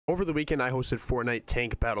Over the weekend, I hosted Fortnite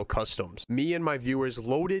Tank Battle Customs. Me and my viewers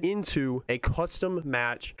loaded into a custom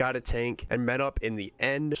match, got a tank, and met up in the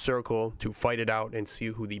end circle to fight it out and see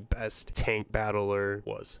who the best tank battler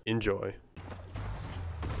was. Enjoy.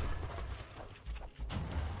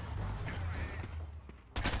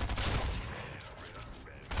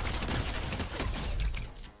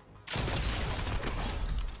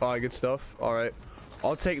 All right, good stuff. All right,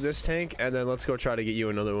 I'll take this tank, and then let's go try to get you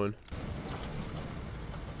another one.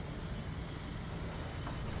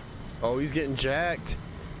 Oh, he's getting jacked.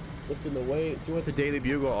 Lifting the weights. He went to Daily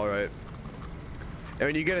Bugle. All right. And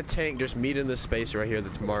when you get a tank, just meet in this space right here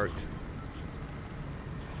that's marked.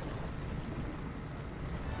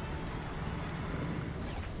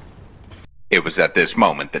 It was at this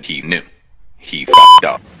moment that he knew. He fucked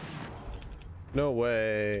up. No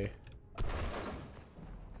way.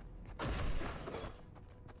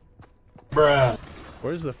 Bruh.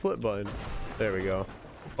 Where's the flip button? There we go.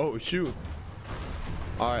 Oh, shoot.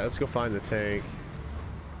 All right, let's go find the tank.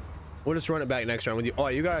 We'll just run it back next round with you. Oh,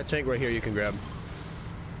 you got a tank right here you can grab.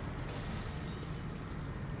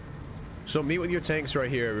 So meet with your tanks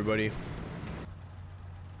right here, everybody.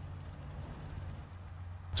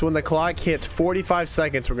 So when the clock hits 45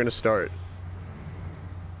 seconds, we're going to start.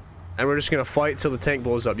 And we're just going to fight till the tank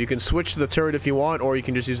blows up. You can switch to the turret if you want, or you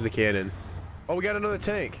can just use the cannon. Oh, we got another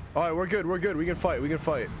tank. All right, we're good. We're good. We can fight. We can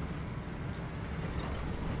fight.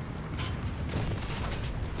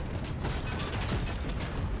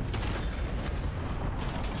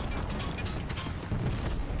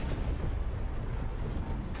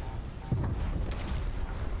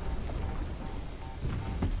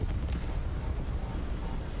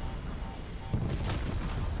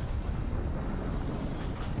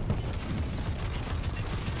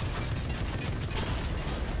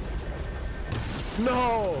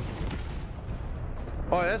 No!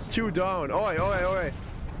 Oh, that's 2 down. Oh.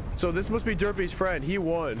 So this must be Derpy's friend. He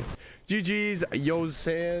won. GG's, Yo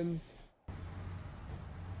Sands.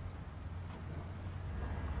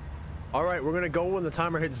 All right, we're gonna go when the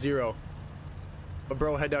timer hits 0. But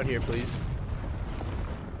bro, head down here, please.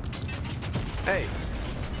 Hey.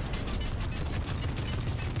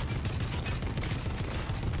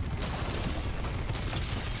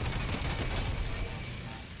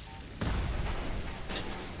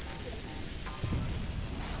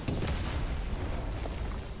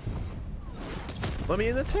 Let me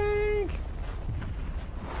in the tank.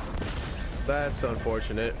 That's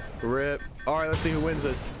unfortunate. Rip. All right, let's see who wins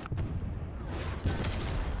this.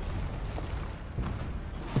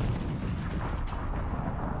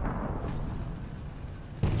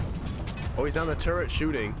 Oh, he's on the turret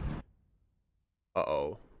shooting.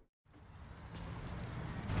 Uh-oh.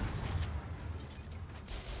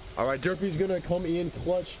 All right, Derpy's gonna come in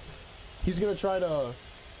clutch. He's gonna try to,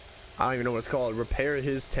 I don't even know what it's called, repair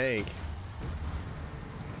his tank.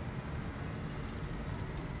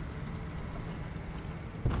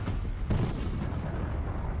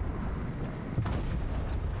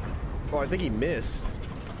 Oh, I think he missed.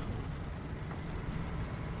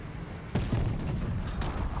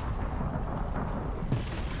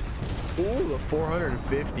 Ooh, the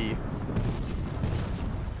 450.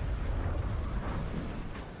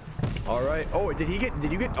 All right. Oh, did you get?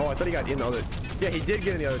 Oh, I thought he got in the other. Yeah, he did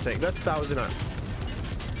get in the other tank. That's 1,000 on.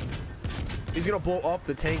 He's gonna blow up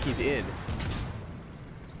the tank he's in.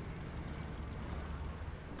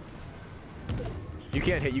 You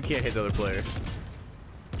can't hit the other player.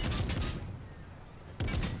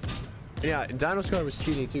 Yeah, Dino Scar was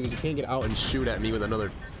cheating too because you can't get out and shoot at me with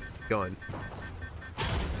another gun.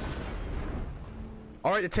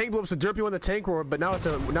 All right, the tank blew up, so Derpy won the tank war, but now it's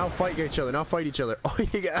now fight each other. Now fight each other. Oh,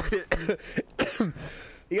 he got it.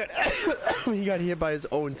 he got hit by his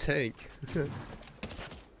own tank.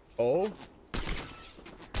 Oh.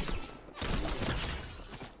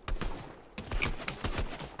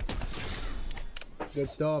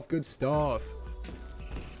 Good stuff. Good stuff.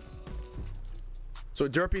 So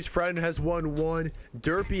Derpy's friend has won 1.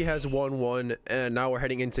 Derpy has won 1, and now we're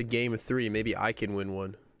heading into game 3. Maybe I can win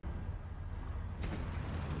 1.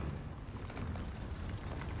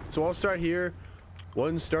 So I'll start here.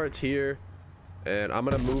 1 starts here, and I'm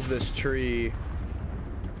gonna move this tree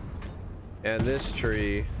and this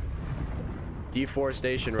tree.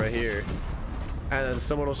 Deforestation right here, and then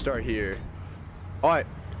someone will start here. All right.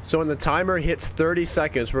 So when the timer hits 30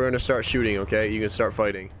 seconds, we're gonna start shooting. Okay, you can start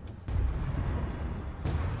fighting.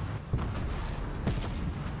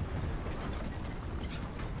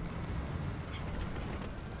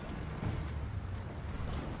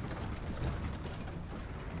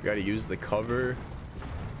 You gotta use the cover.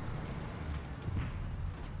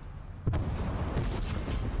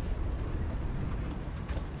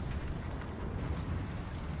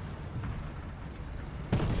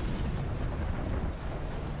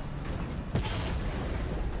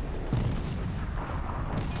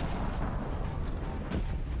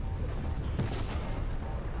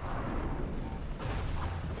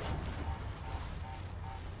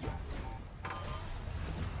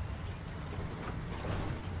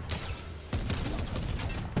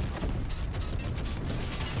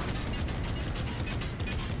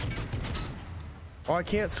 Oh, I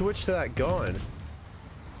can't switch to that gun.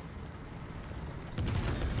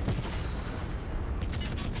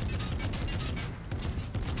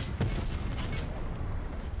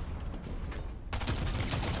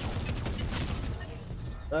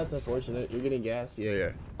 That's unfortunate. You're getting gas. Yeah,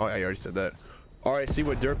 yeah. Oh, yeah, I already said that. All right, see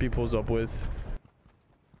what Derpy pulls up with.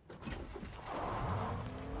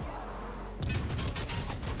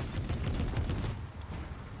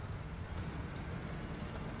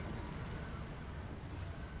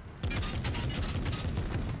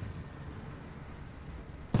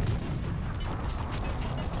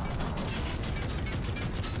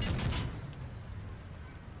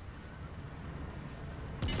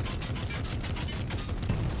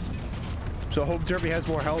 So I hope Derpy has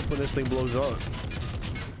more health when this thing blows up.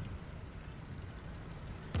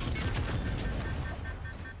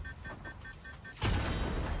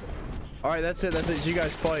 Alright, that's it. That's it. You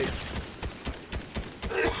guys fight.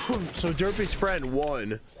 So Derpy's friend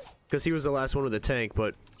won. Because he was the last one with the tank,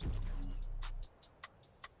 but...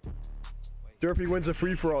 Derpy wins a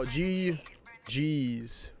free-for-all.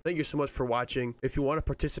 GG's. Thank you so much for watching. If you want to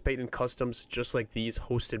participate in customs just like these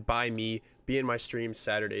hosted by me, be in my stream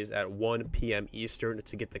Saturdays at 1 p.m. Eastern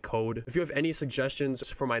to get the code. If you have any suggestions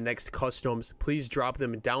for my next customs, please drop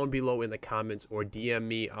them down below in the comments or DM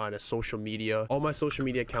me on a social media. All my social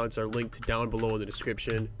media accounts are linked down below in the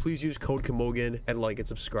description. Please use code Kimogan and like and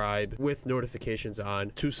subscribe with notifications on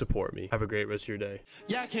to support me. Have a great rest of your day.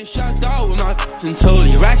 Yeah, I can shut out with my and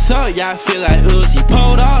totally racks up. Yeah, I feel like Uzi.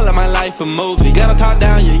 Pulled all of my life a movie. Gotta talk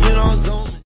down, you know, zone.